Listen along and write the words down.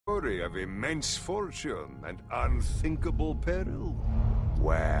Story of immense fortune and unthinkable peril?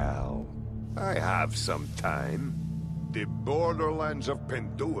 Well, I have some time. The Borderlands of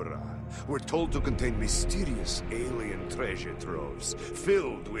Pandora were told to contain mysterious alien treasure troves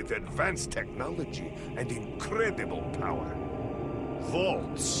filled with advanced technology and incredible power.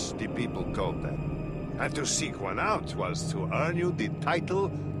 Vaults, the people called them. And to seek one out was to earn you the title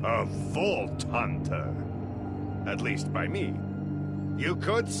of Vault Hunter. At least by me. You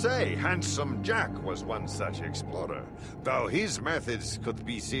could say Handsome Jack was one such explorer, though his methods could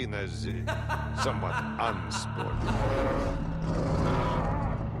be seen as somewhat unsporting.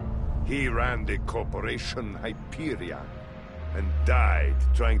 He ran the corporation Hypérion and died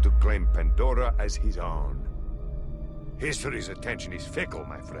trying to claim Pandora as his own. History's attention is fickle,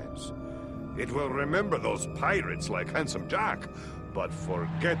 my friends. It will remember those pirates like Handsome Jack, but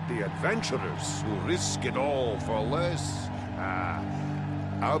forget the adventurers who risk it all for less,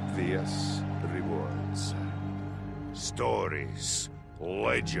 obvious rewards. Stories,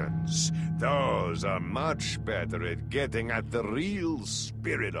 legends, those are much better at getting at the real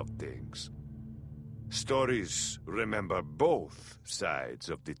spirit of things. Stories remember both sides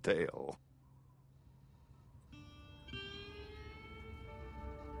of the tale.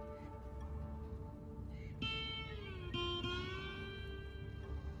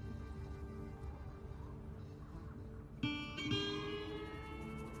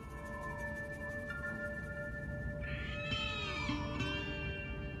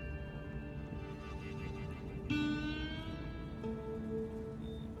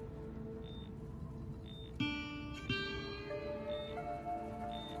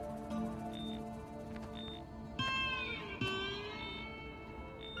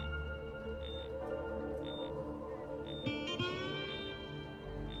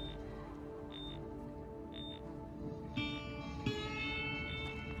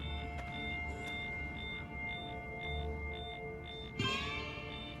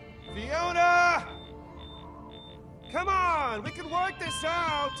 Fiona! Come on, we can work this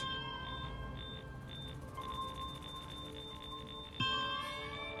out!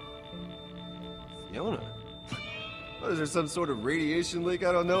 Fiona? What, is there some sort of radiation leak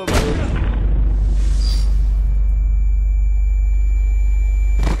I don't know about?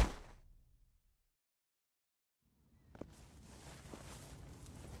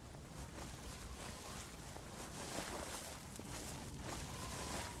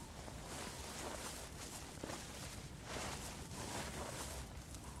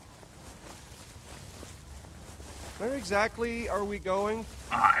 Where exactly are we going?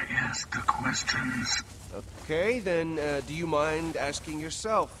 I ask the questions. Okay, then do you mind asking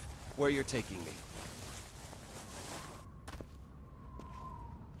yourself where you're taking me?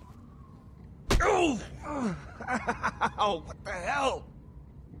 Oh! Ow, what the hell?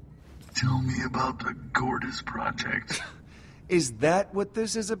 Tell me about the Gortys project. Is that what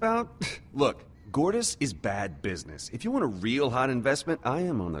this is about? Look, Gortys is bad business. If you want a real hot investment, I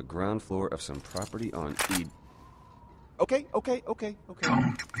am on the ground floor of some property on Eden. Okay.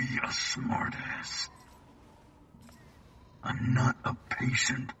 Don't be a smartass. I'm not a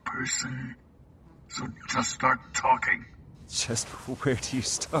patient person, so just start talking. Just where do you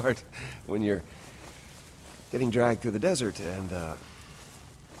start when you're getting dragged through the desert and,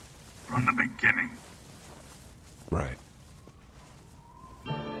 From the beginning. Right.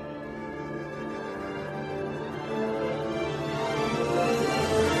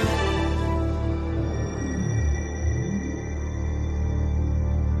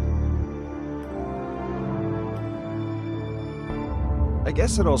 I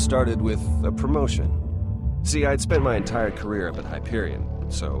guess it all started with a promotion. See, I'd spent my entire career up at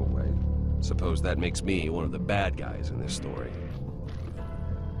Hyperion, so I suppose that makes me one of the bad guys in this story.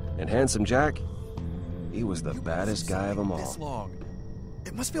 And Handsome Jack, he was the baddest guy of them all. This long.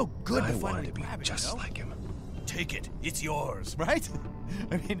 It must feel good to finally be grab it, just you know? like him. Take it, it's yours, right?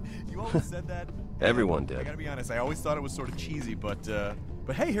 I mean, you always said that. Everyone I did. gotta be honest, I always thought it was sort of cheesy, but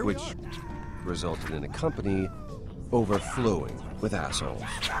hey, here we are. Which resulted in a company overflowing with assholes.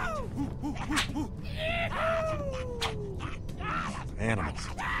 Animals.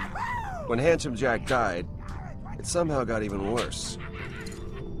 When Handsome Jack died, it somehow got even worse.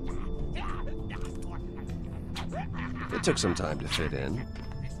 It took some time to fit in.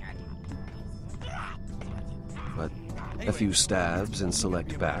 But a few stabs and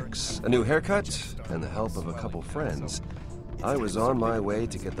select backs, a new haircut, and the help of a couple friends, I was on my way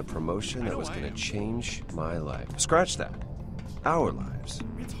to get the promotion that was going to change my life. Scratch that. Our lives.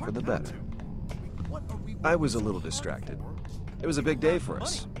 For the better. I was a little distracted. It was a big day for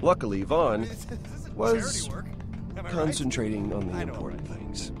us. Luckily, Vaughn was concentrating on the important things.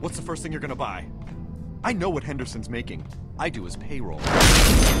 things. What's the first thing you're gonna buy? I know what Henderson's making. I do his payroll.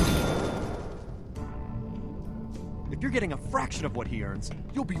 If you're getting a fraction of what he earns,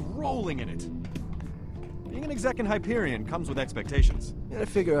 you'll be rolling in it. Being an exec in Hyperion comes with expectations. And I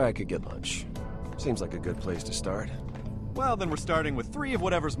figure I could get lunch. Seems like a good place to start. Well, then we're starting with 3 of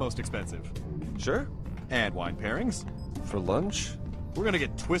whatever's most expensive. Sure. And wine pairings. For lunch? We're gonna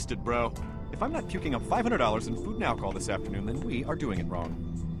get twisted, bro. If I'm not puking up $500 in food and alcohol this afternoon, then we are doing it wrong.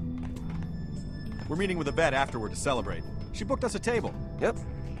 We're meeting with Yvette afterward to celebrate. She booked us a table. Yep.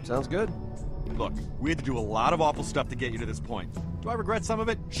 Sounds good. Look, we had to do a lot of awful stuff to get you to this point. Do I regret some of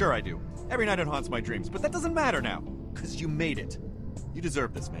it? Sure I do. Every night it haunts my dreams, but that doesn't matter now. Because you made it. You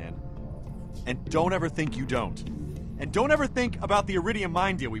deserve this, man. And don't ever think you don't. And don't ever think about the Iridium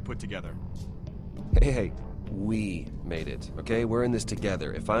mine deal we put together. Hey, we made it, okay? We're in this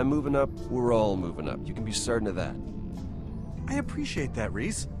together. If I'm moving up, we're all moving up. You can be certain of that. I appreciate that,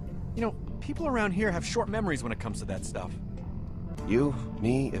 Rhys. You know, people around here have short memories when it comes to that stuff. You,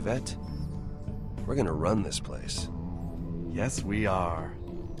 me, Yvette, we're gonna run this place. Yes, we are.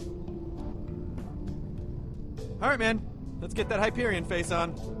 All right, man. Let's get that Hyperion face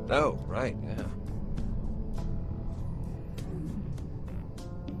on. Oh, right, yeah.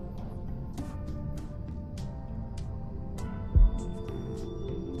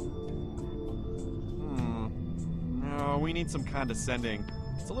 No, we need some condescending.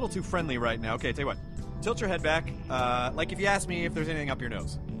 It's a little too friendly right now. Okay, tell you what. Tilt your head back. Like if you ask me if there's anything up your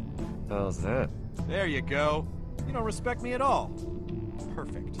nose. How's that? There you go. You don't respect me at all.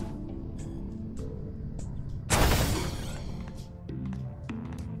 Perfect.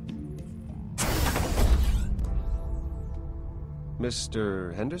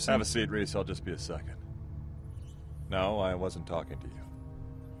 Mr. Henderson? Have a seat, Rhys. I'll just be a second. No, I wasn't talking to you.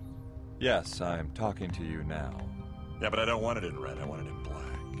 Yes, I'm talking to you now. Yeah, but I don't want it in red. I want it in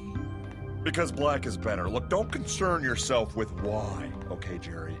black. Because black is better. Look, don't concern yourself with why, okay,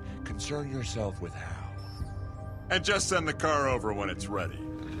 Jerry? Concern yourself with how. And just send the car over when it's ready.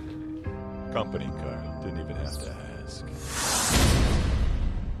 Company car. Didn't even have to ask.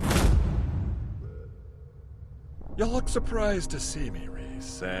 You look surprised to see me,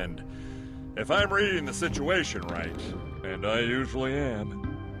 Rhys, and if I'm reading the situation right, and I usually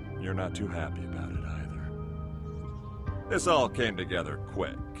am, you're not too happy about it either. This all came together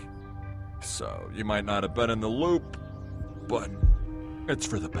quick, so you might not have been in the loop, but it's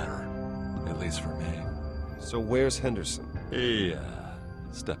for the better, at least for me. So where's Henderson? He,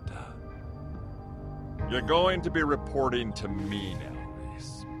 stepped out. You're going to be reporting to me now.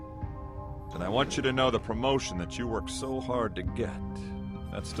 And I want you to know the promotion that you worked so hard to get,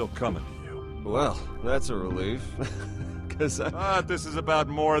 that's still coming to you. Well, that's a relief. Because But this is about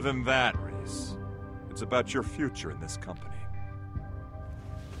more than that, Rhys. It's about your future in this company.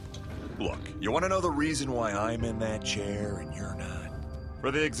 Look, you want to know the reason why I'm in that chair and you're not?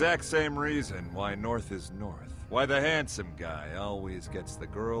 For the exact same reason why North is North. Why the handsome guy always gets the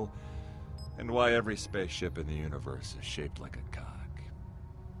girl, and why every spaceship in the universe is shaped like a cock.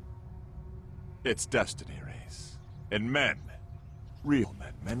 It's destiny, Rhys. And men, real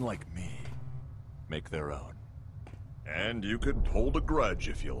men like me, make their own. And you could hold a grudge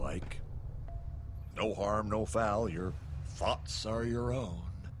if you like. No harm, no foul, your thoughts are your own.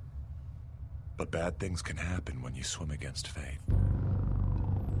 But bad things can happen when you swim against fate.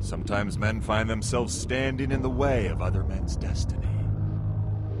 Sometimes men find themselves standing in the way of other men's destiny.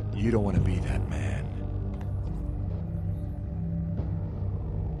 You don't want to be that man.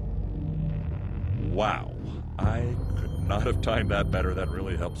 Wow, I could not have timed that better. That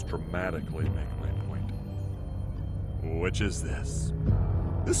really helps dramatically make my point. Which is this.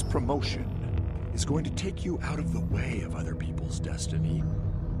 This promotion is going to take you out of the way of other people's destiny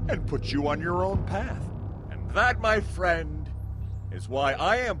and put you on your own path. And that, my friend, is why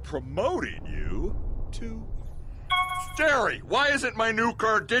I am promoting you to... Jerry, why isn't my new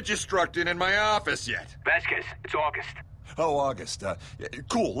car digistructing in my office yet? Vasquez, it's August. Oh, August.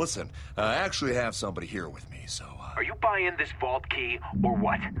 Cool, listen. I actually have somebody here with me, so... Are you buying this vault key, or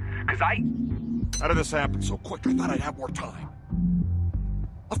what? Because How did this happen so quick? I thought I'd have more time.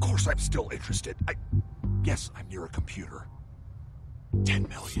 Of course I'm still interested. Yes, I'm near a computer. 10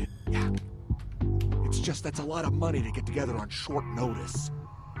 million, yeah. It's just that's a lot of money to get together on short notice.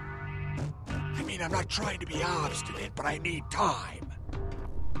 I mean, I'm not trying to be obstinate, but I need time.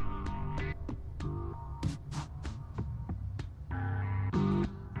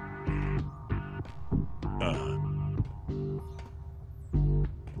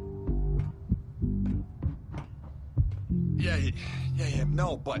 Yeah,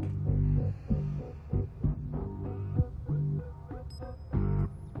 no, but...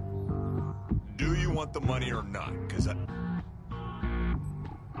 you want the money or not, because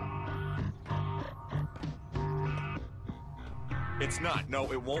It's not.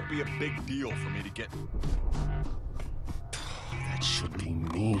 No, it won't be a big deal for me to get... That should be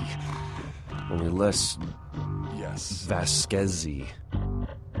me. Only less... Yes. Vasquez-y.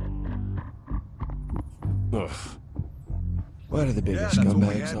 Ugh. Why do the biggest that's what we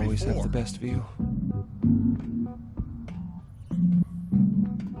scumbags had always have before. the best view?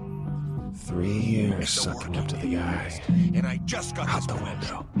 3 years sucking up to the guy. And I just got Out this the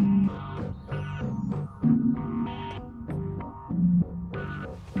window.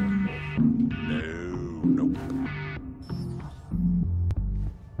 No, nope.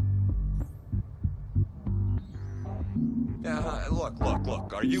 Yeah,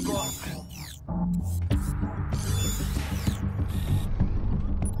 look. Are you going?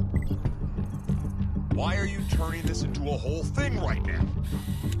 Why are you turning this into a whole thing right now?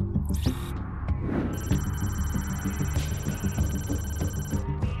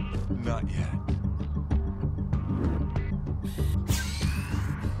 Not yet.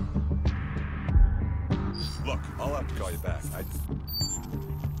 Look, I'll have to call you back.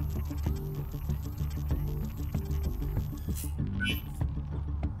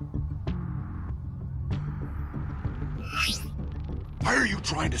 Why are you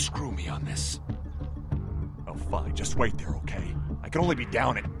trying to screw me on this? Oh, fine. Just wait there, okay? I can only be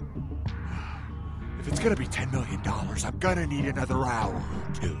down it. If it's gonna be $10 million, I'm gonna need another hour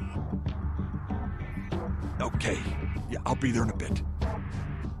or two. Okay. Yeah, I'll be there in a bit.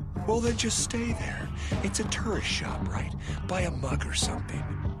 Well, then just stay there. It's a tourist shop, right? Buy a mug or something.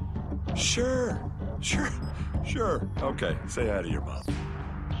 Sure. Okay, say hi to your mom.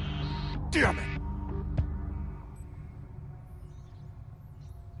 Damn it!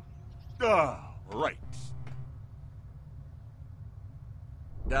 Right.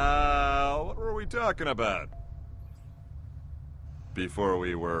 Now, what were we talking about? Before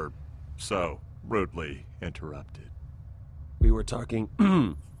we were so rudely interrupted. We were talking...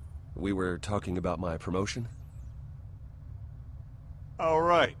 we were talking about my promotion. All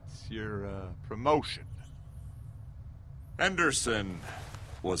right, your promotion. Henderson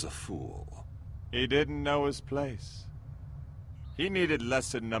was a fool. He didn't know his place. He needed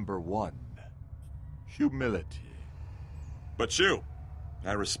lesson number 1. Humility. But you,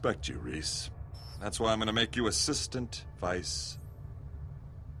 I respect you, Rhys. That's why I'm gonna make you assistant vice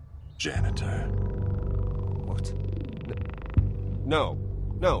janitor. What? No,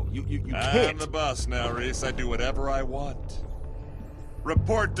 you can't. I'm the boss now, Rhys. I do whatever I want.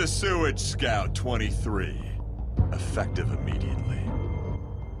 Report to Sewage Scout 23. Effective immediately.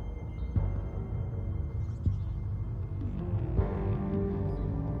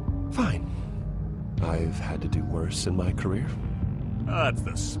 Fine. I've had to do worse in my career. That's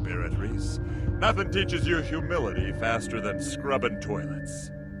the spirit, Rhys. Nothing teaches you humility faster than scrubbing toilets.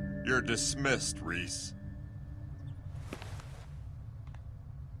 You're dismissed, Rhys.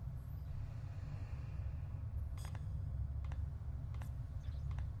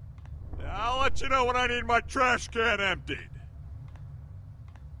 I'll let you know when I need my trash can emptied.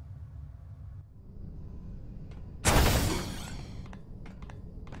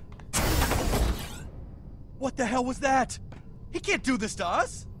 What the hell was that? He can't do this to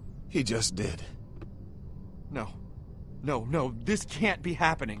us! He just did. No, this can't be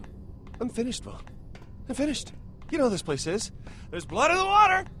happening. I'm finished, Vaughn. I'm finished. You know how this place is. There's blood in the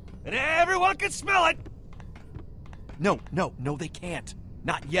water, and everyone can smell it! No, they can't.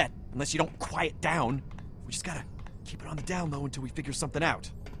 Not yet, unless you don't quiet down. We just gotta keep it on the down low until we figure something out.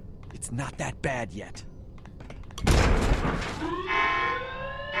 It's not that bad yet.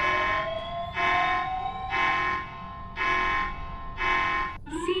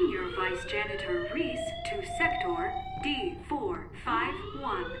 Senior Vice Janitor Rhys to Sector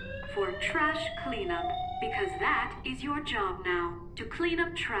D451 for trash cleanup, because that is your job now, to clean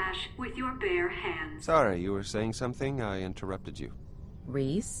up trash with your bare hands. Sorry, you were saying something? I interrupted you.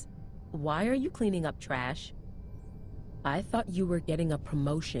 Rhys, why are you cleaning up trash? I thought you were getting a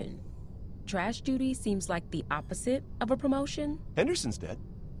promotion. Trash duty seems like the opposite of a promotion. Henderson's dead.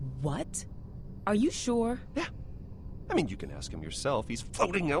 What? Are you sure? Yeah. I mean, you can ask him yourself. He's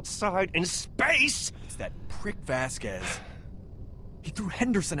floating outside in space! It's that prick Vasquez. He threw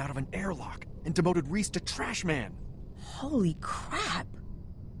Henderson out of an airlock and demoted Rhys to trash man. Holy crap.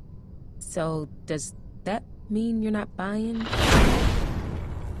 So, does that mean you're not buying?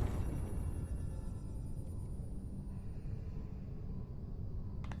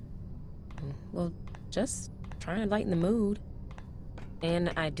 Well, just trying to lighten the mood.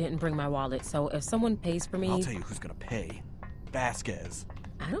 And I didn't bring my wallet, so if someone pays for me... I'll tell you who's gonna pay. Vasquez.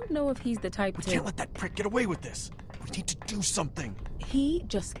 I don't know if he's the type We to... can't let that prick get away with this. We need to do something. He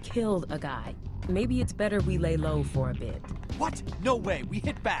just killed a guy. Maybe it's better we lay low for a bit. What? No way. We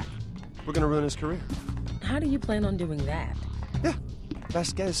hit back. We're gonna ruin his career. How do you plan on doing that? Yeah.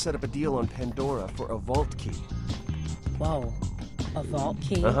 Vasquez set up a deal on Pandora for a vault key. Whoa. A vault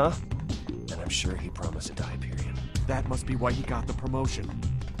key? Uh-huh. And I'm sure he promised it to Hyperion. That must be why he got the promotion.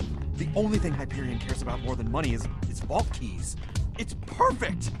 The only thing Hyperion cares about more than money is vault keys. It's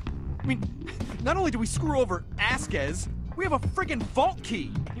perfect! I mean, not only do we screw over Vasquez, we have a friggin' vault key!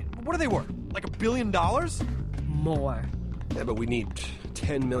 What are they worth? Like $1 billion? More. Yeah, but we need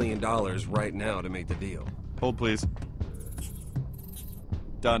 $10 million right now to make the deal. Hold, please.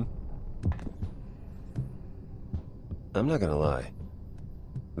 Done. I'm not gonna lie.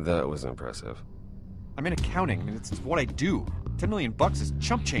 That was impressive. I'm in accounting. I mean, it's what I do. $10 million is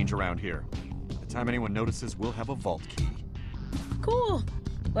chump change around here. By the time anyone notices, we'll have a vault key. Cool.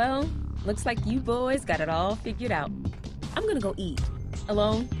 Well, looks like you boys got it all figured out. I'm gonna go eat.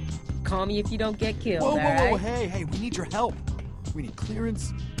 Alone? Call me if you don't get killed, Whoa, alright? hey, we need your help. We need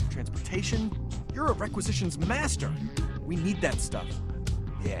clearance, transportation. You're a requisitions master. We need that stuff.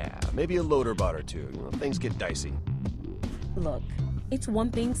 Yeah, maybe a loader bot or two. You know, things get dicey. Look, it's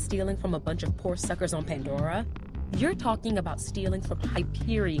one thing stealing from a bunch of poor suckers on Pandora. You're talking about stealing from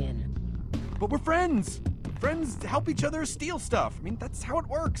Hyperion. But we're friends. Friends help each other steal stuff. I mean, that's how it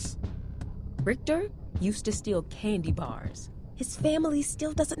works. Richter used to steal candy bars. His family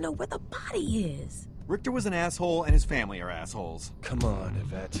still doesn't know where the body is. Richter was an asshole, and his family are assholes. Come on,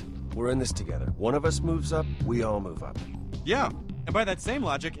 Yvette. We're in this together. One of us moves up, we all move up. Yeah, and by that same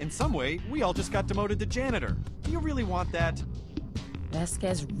logic, in some way, we all just got demoted to janitor. Do you really want that?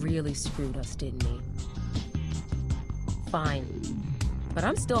 Vasquez really screwed us, didn't he? Fine. But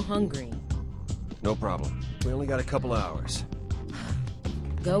I'm still hungry. No problem. We only got a couple hours.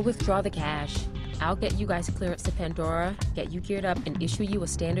 Go withdraw the cash. I'll get you guys clearance to Pandora, get you geared up, and issue you a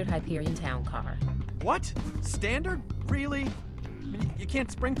standard Hyperion town car. What? Standard? Really? I mean, you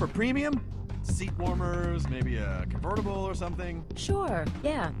can't spring for premium? Seat warmers, maybe a convertible or something? Sure,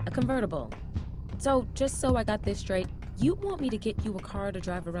 yeah, a convertible. So, just so I got this straight, you want me to get you a car to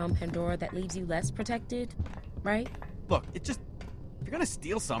drive around Pandora that leaves you less protected, right? Look, if you're gonna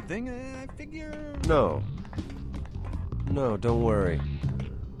steal something, I figure... No, don't worry.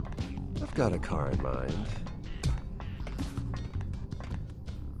 I've got a car in mind.